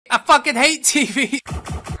I fucking hate TV!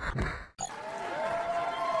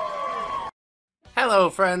 Hello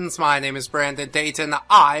friends, my name is Brandon Dayton,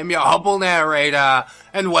 I am your humble narrator,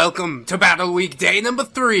 and welcome to Battle Week Day number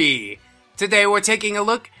 3! Today we're taking a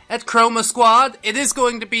look at Chroma Squad. It is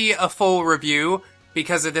going to be a full review,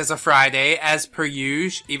 because it is a Friday, as per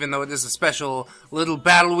usual, even though it is a special little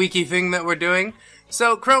Battle Weeky thing that we're doing.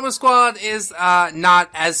 So, Chroma Squad is not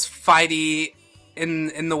as fighty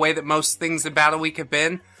in the way that most things in Battle Week have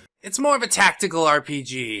been. It's more of a tactical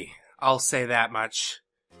RPG, I'll say that much.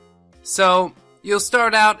 So, you'll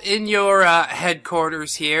start out in your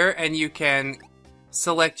headquarters here, and you can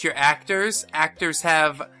select your actors. Actors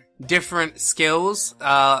have different skills.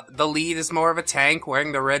 The lead is more of a tank,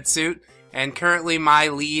 wearing the red suit, and currently my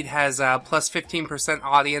lead has plus 15%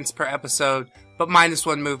 audience per episode, but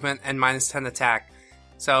 -1 movement and -10 attack.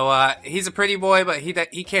 So he's a pretty boy, but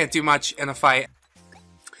he can't do much in a fight.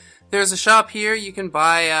 There's a shop here. You can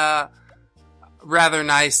buy a rather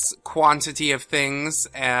nice quantity of things,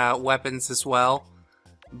 weapons as well.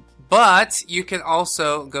 But you can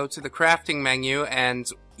also go to the crafting menu and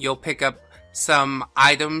you'll pick up some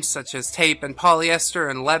items such as tape and polyester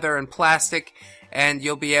and leather and plastic, and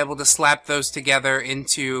you'll be able to slap those together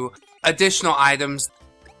into additional items.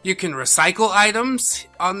 You can recycle items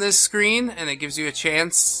on this screen, and it gives you a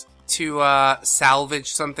chance to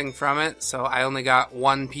salvage something from it. So I only got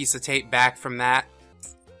 1 piece of tape back from that.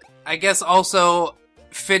 I guess also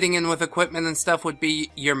fitting in with equipment and stuff would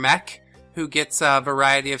be your mech, who gets a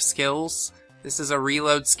variety of skills. This is a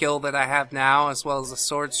reload skill that I have now, as well as a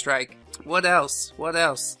sword strike. What else? What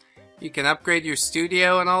else? You can upgrade your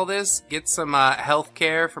studio and all this, get some health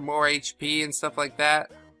care for more HP and stuff like that.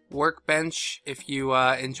 Workbench if you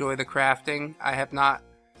enjoy the crafting. I have not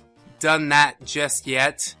done that just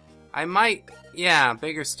yet. I might, yeah,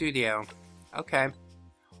 bigger studio. Okay.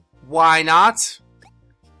 Why not?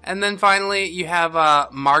 And then finally you have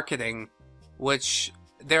marketing, which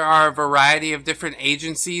there are a variety of different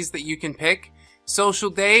agencies that you can pick. Social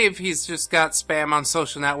Dave, he's just got spam on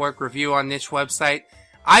social network, review on niche website.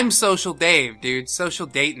 I'm Social Dave, dude. Social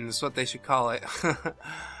Dayton is what they should call it.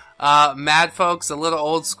 Mad Folks, a little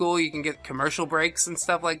old school. You can get commercial breaks and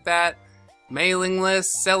stuff like that. Mailing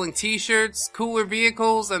lists, selling t-shirts, cooler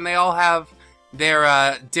vehicles, and they all have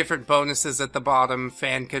their different bonuses at the bottom,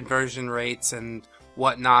 fan conversion rates and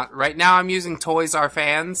whatnot. Right now I'm using Toys R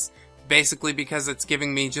Fans, basically because it's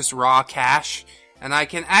giving me just raw cash, and I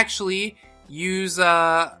can actually use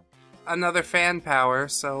another fan power.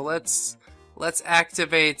 So let's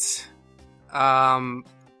activate that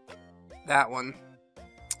one.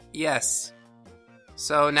 Yes.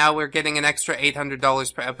 So now we're getting an extra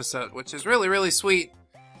 $800 per episode, which is really, really sweet.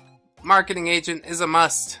 Marketing agent is a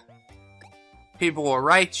must. People will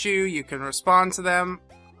write you, you can respond to them.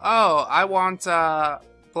 Oh, I want blah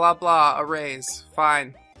blah, a raise.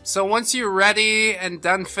 Fine. So once you're ready and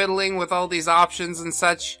done fiddling with all these options and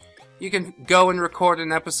such, you can go and record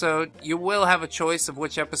an episode. You will have a choice of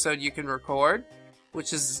which episode you can record,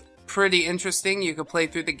 which is pretty interesting. You can play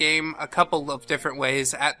through the game a couple of different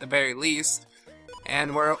ways at the very least.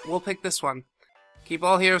 And we'll pick this one. Keep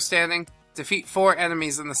all heroes standing. Defeat 4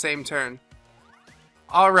 enemies in the same turn.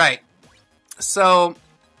 Alright. So,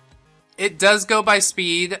 it does go by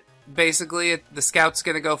speed. Basically, the scout's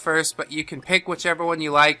gonna go first, but you can pick whichever one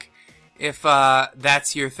you like if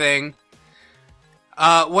that's your thing.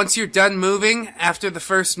 Once you're done moving, after the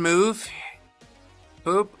first move,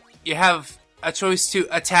 boop, you have a choice to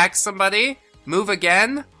attack somebody, move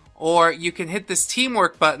again, or you can hit this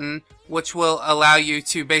teamwork button, which will allow you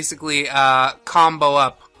to basically combo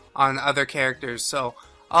up on other characters. So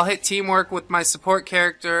I'll hit teamwork with my support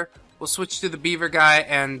character, we'll switch to the beaver guy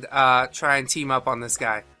and try and team up on this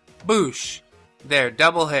guy. Boosh! There,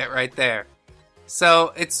 double hit right there.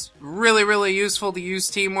 So it's really, really useful to use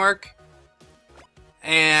teamwork.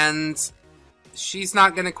 And she's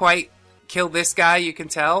not going to quite kill this guy, you can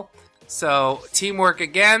tell. So teamwork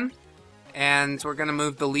again. And we're going to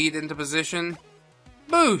move the lead into position.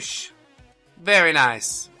 Boosh! Very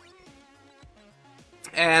nice.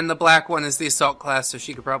 And the black one is the assault class, so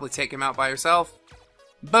she could probably take him out by herself.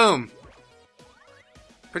 Boom!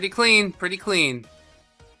 Pretty clean, pretty clean.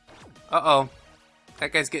 Uh-oh.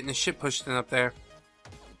 That guy's getting his shit pushed in up there.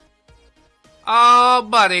 Oh,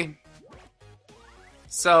 buddy.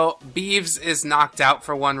 So, Beeves is knocked out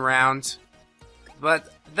for 1 round.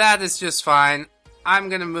 But that is just fine. I'm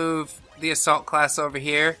gonna move the assault class over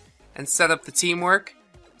here and set up the teamwork.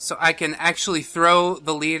 So I can actually throw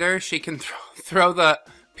the leader. She can throw the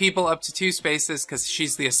people up to 2 spaces because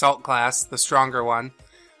she's the assault class, the stronger one.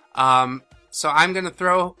 So I'm gonna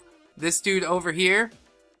throw this dude over here.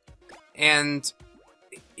 And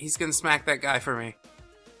He's gonna smack that guy for me.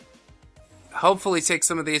 Hopefully take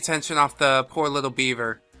some of the attention off the poor little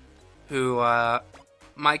beaver, who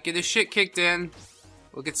might get his shit kicked in.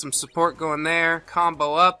 We'll get some support going there.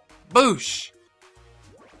 Combo up. Boosh!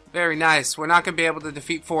 Very nice. We're not gonna be able to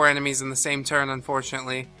defeat 4 enemies in the same turn,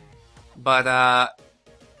 unfortunately. But,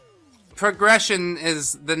 progression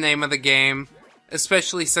is the name of the game,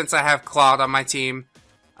 especially since I have Claude on my team.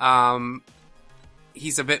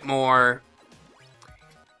 He's a bit more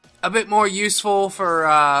useful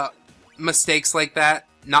for, mistakes like that,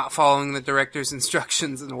 not following the director's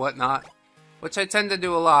instructions and whatnot, which I tend to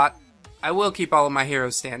do a lot. I will keep all of my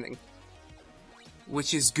heroes standing,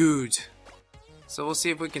 which is good. So we'll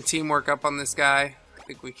see if we can teamwork up on this guy. I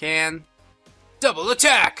think we can. Double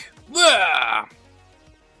attack! Blah!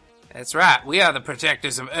 That's right, we are the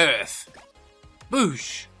protectors of Earth.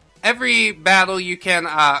 Boosh! Every battle you can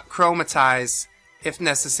chromatize, if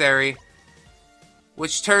necessary,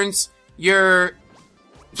 which turns your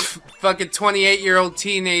fucking 28-year-old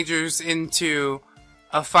teenagers into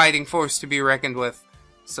a fighting force to be reckoned with.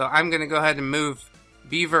 So I'm gonna go ahead and move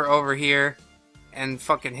Beaver over here and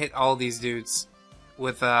fucking hit all these dudes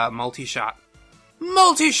with a multi-shot.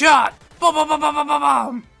 Multi-shot! Boom, boom, boom, boom, boom,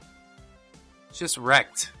 boom! Just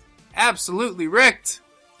wrecked. Absolutely wrecked!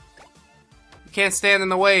 You can't stand in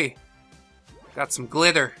the way. Got some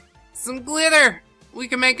glitter. Some glitter! We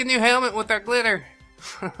can make a new helmet with our glitter.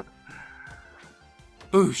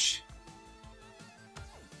 Boosh.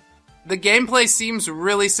 The gameplay seems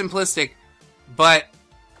really simplistic, but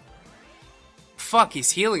fuck,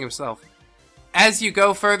 he's healing himself. As you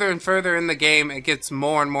go further and further in the game, it gets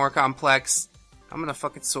more and more complex. I'm gonna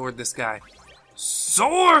fucking sword this guy.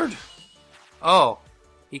 Sword! Oh,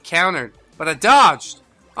 he countered, but I dodged.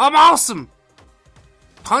 I'm awesome!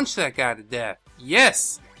 Punch that guy to death.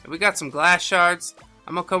 Yes! We got some glass shards.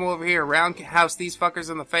 I'm gonna come over here, roundhouse these fuckers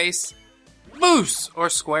in the face. Boost! Or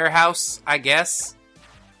square house, I guess.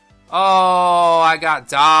 Oh, I got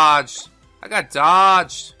dodged. I got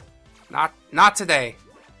dodged. Not today.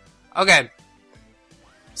 Okay.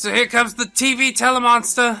 So here comes the TV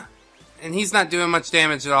telemonster. And he's not doing much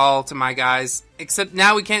damage at all to my guys. Except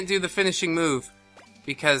now we can't do the finishing move.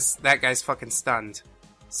 Because that guy's fucking stunned.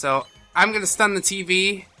 So I'm gonna stun the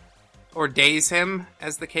TV. Or daze him,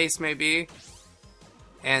 as the case may be.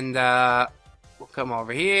 And we'll come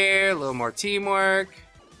over here. A little more teamwork.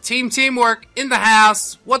 Teamwork in the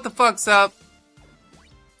house. What the fuck's up?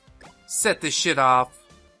 Set this shit off.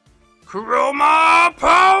 Chroma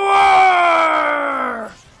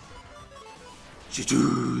power!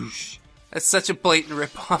 Shadoosh. That's such a blatant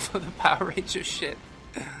ripoff of the Power Ranger shit.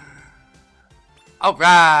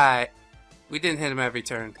 Alright. We didn't hit him every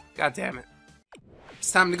turn. God damn it.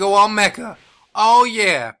 It's time to go all mecha. Oh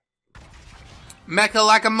yeah. Mecha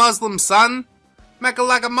like a Muslim, son. Mecha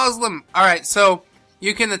like a Muslim. Alright, so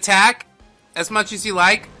you can attack as much as you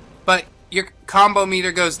like, but your combo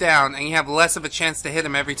meter goes down and you have less of a chance to hit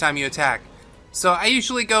him every time you attack. So I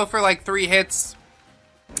usually go for like 3 hits,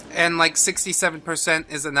 and like 67%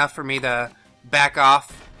 is enough for me to back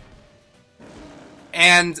off.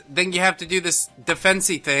 And then you have to do this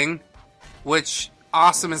defensey thing, which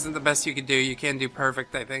awesome isn't the best you could do. You can do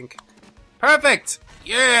perfect, I think. Perfect!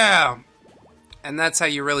 Yeah! And that's how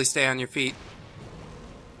you really stay on your feet.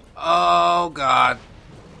 Oh god.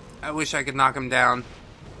 I wish I could knock him down.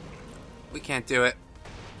 We can't do it.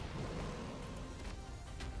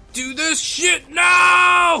 Do this shit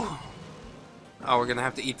now! Oh, we're gonna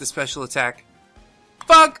have to eat the special attack.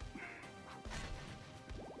 Fuck!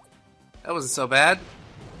 That wasn't so bad.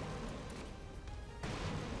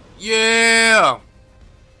 Yeah!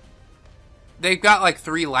 They've got like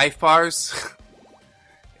 3 life bars.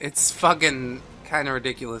 It's fucking kinda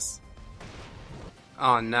ridiculous.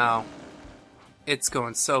 Oh no. It's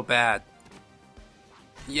going so bad.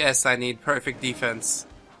 Yes, I need perfect defense.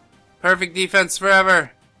 Perfect defense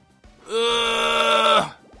forever.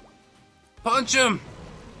 Ugh. Punch him!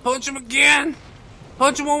 Punch him again!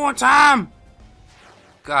 Punch him one more time!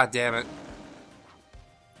 God damn it.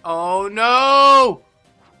 Oh no!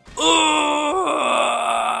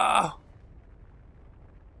 Ugh.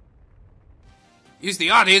 Use the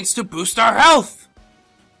audience to boost our health!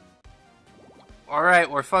 Alright,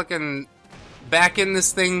 we're fucking back in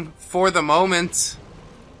this thing for the moment.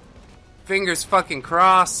 Fingers fucking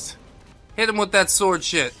crossed. Hit him with that sword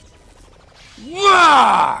shit.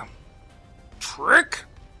 Wah! Trick?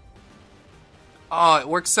 Oh, it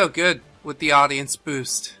works so good with the audience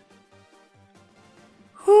boost.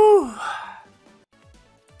 Whew.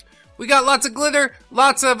 We got lots of glitter,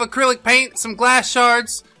 lots of acrylic paint, some glass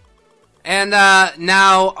shards, and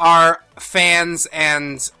now our fans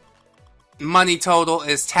and money total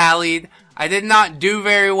is tallied. I did not do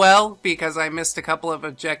very well because I missed a couple of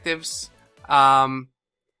objectives.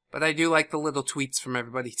 But I do like the little tweets from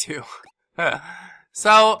everybody too.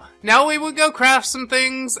 So, now we will go craft some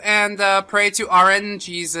things and pray to RN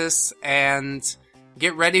Jesus and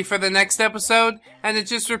get ready for the next episode. And it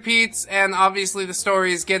just repeats, and obviously the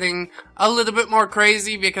story is getting a little bit more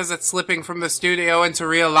crazy because it's slipping from the studio into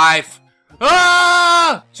real life.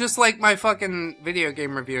 Ah! Just like my fucking video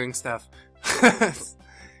game reviewing stuff.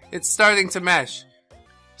 It's starting to mesh.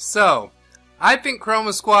 So, I think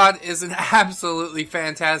Chroma Squad is an absolutely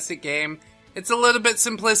fantastic game. It's a little bit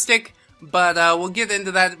simplistic, but we'll get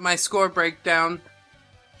into that in my score breakdown.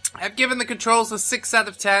 I've given the controls a 6 out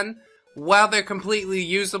of 10. While they're completely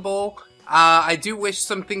usable, I do wish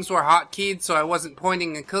some things were hotkeyed so I wasn't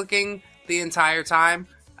pointing and clicking the entire time.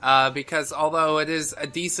 Because although it is a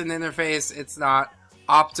decent interface, it's not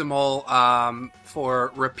optimal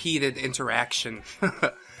for repeated interaction.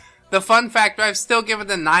 The fun factor, I've still given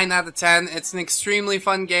it a 9 out of 10. It's an extremely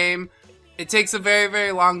fun game. It takes a very,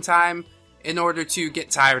 very long time in order to get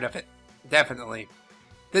tired of it. Definitely.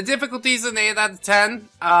 The difficulty is an 8 out of 10.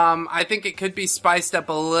 I think it could be spiced up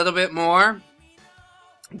a little bit more.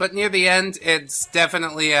 But near the end, it's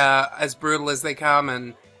definitely as brutal as they come,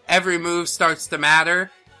 and every move starts to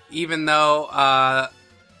matter. Even though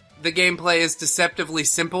the gameplay is deceptively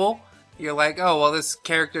simple, you're like, oh, well, this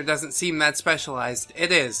character doesn't seem that specialized.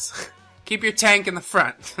 It is. Keep your tank in the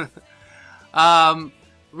front.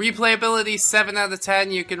 Replayability, 7 out of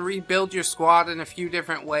 10. You can rebuild your squad in a few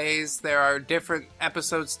different ways. There are different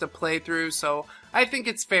episodes to play through, so I think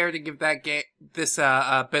it's fair to give that game this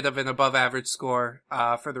a bit of an above-average score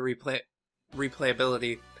for the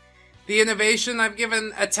replayability. The innovation, I've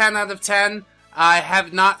given a 10 out of 10. I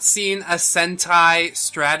have not seen a Sentai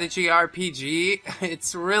strategy RPG.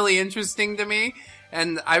 It's really interesting to me,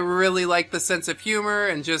 and I really like the sense of humor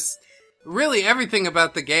and just really everything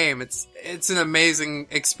about the game. It's an amazing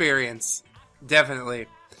experience. Definitely.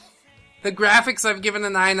 The graphics, I've given a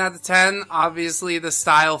 9 out of 10. Obviously, the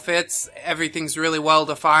style fits. Everything's really well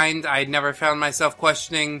defined. I never found myself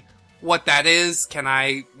questioning what that is. Can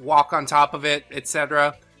I walk on top of it,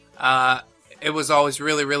 etc. It was always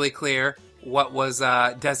really, really clear what was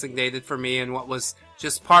designated for me and what was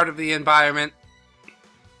just part of the environment.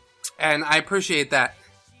 And I appreciate that,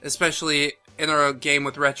 especially in a game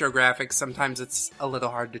with retro graphics. Sometimes it's a little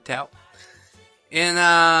hard to tell. In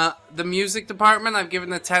the music department, I've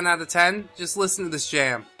given a 10 out of 10. Just listen to this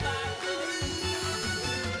jam.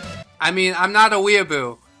 I mean, I'm not a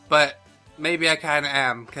weeaboo, but maybe I kind of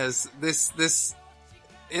am, because this,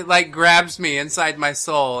 it like grabs me inside my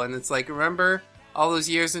soul, and it's like, remember all those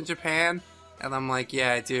years in Japan? And I'm like,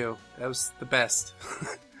 yeah, I do. That was the best.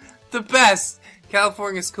 The best!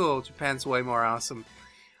 California's cool. Japan's way more awesome.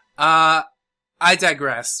 I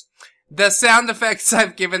digress. The sound effects,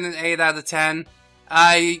 I've given an 8 out of 10.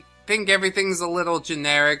 I think everything's a little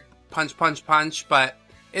generic. Punch, punch, punch. But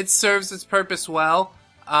it serves its purpose well.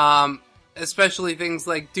 Especially things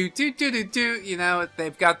like do-do-do-do-do. You know,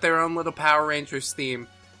 they've got their own little Power Rangers theme.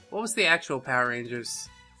 What was the actual Power Rangers?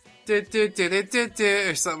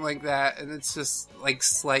 Or something like that, and it's just like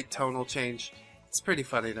slight tonal change. It's pretty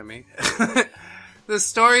funny to me. The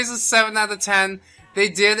story's a 7 out of 10. They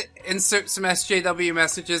did insert some SJW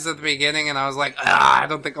messages at the beginning, and I was like, I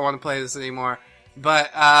don't think I want to play this anymore.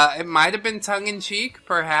 But it might have been tongue-in-cheek,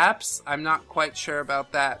 perhaps. I'm not quite sure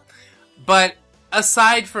about that. But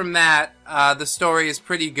aside from that, the story is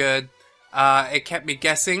pretty good. It kept me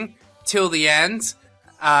guessing till the end.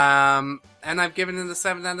 And I've given it a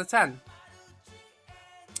 7 out of 10.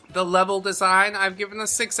 The level design, I've given a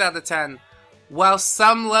 6 out of 10. While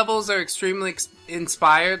some levels are extremely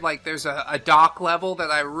inspired, like there's a dock level that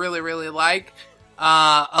I really, really like,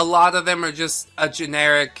 a lot of them are just a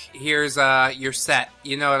generic, here's your set,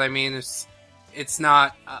 you know what I mean? It's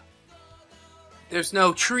not, there's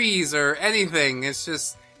no trees or anything, it's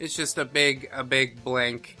just a big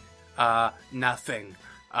blank, nothing,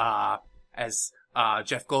 as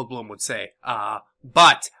Jeff Goldblum would say.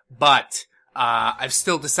 But I've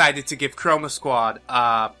still decided to give Chroma Squad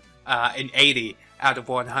an 80 out of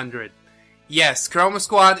 100. Yes, Chroma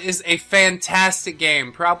Squad is a fantastic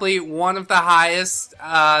game. Probably one of the highest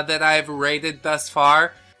that I've rated thus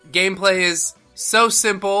far. Gameplay is so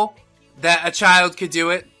simple that a child could do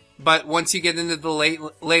it, but once you get into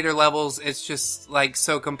the later levels, it's just like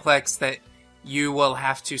so complex that you will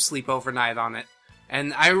have to sleep overnight on it.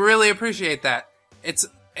 And I really appreciate that. It's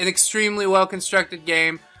an extremely well-constructed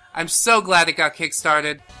game. I'm so glad it got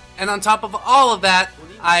kickstarted. And on top of all of that,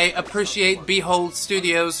 I appreciate Behold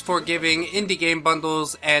Studios for giving indie game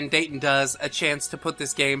bundles and Dayton Does a chance to put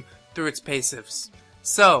this game through its passives.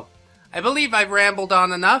 So, I believe I've rambled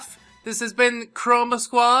on enough. This has been Chroma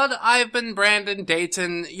Squad. I've been Brandon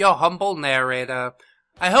Dayton, your humble narrator.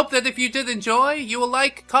 I hope that if you did enjoy, you will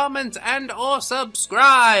like, comment, and or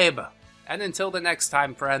subscribe. And until the next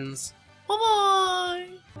time, friends, bye-bye!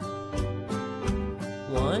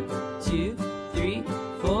 1, 2, 3,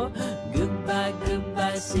 4. Goodbye,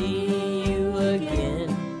 goodbye, see you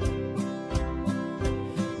again.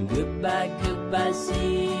 Goodbye, goodbye,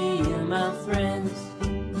 see you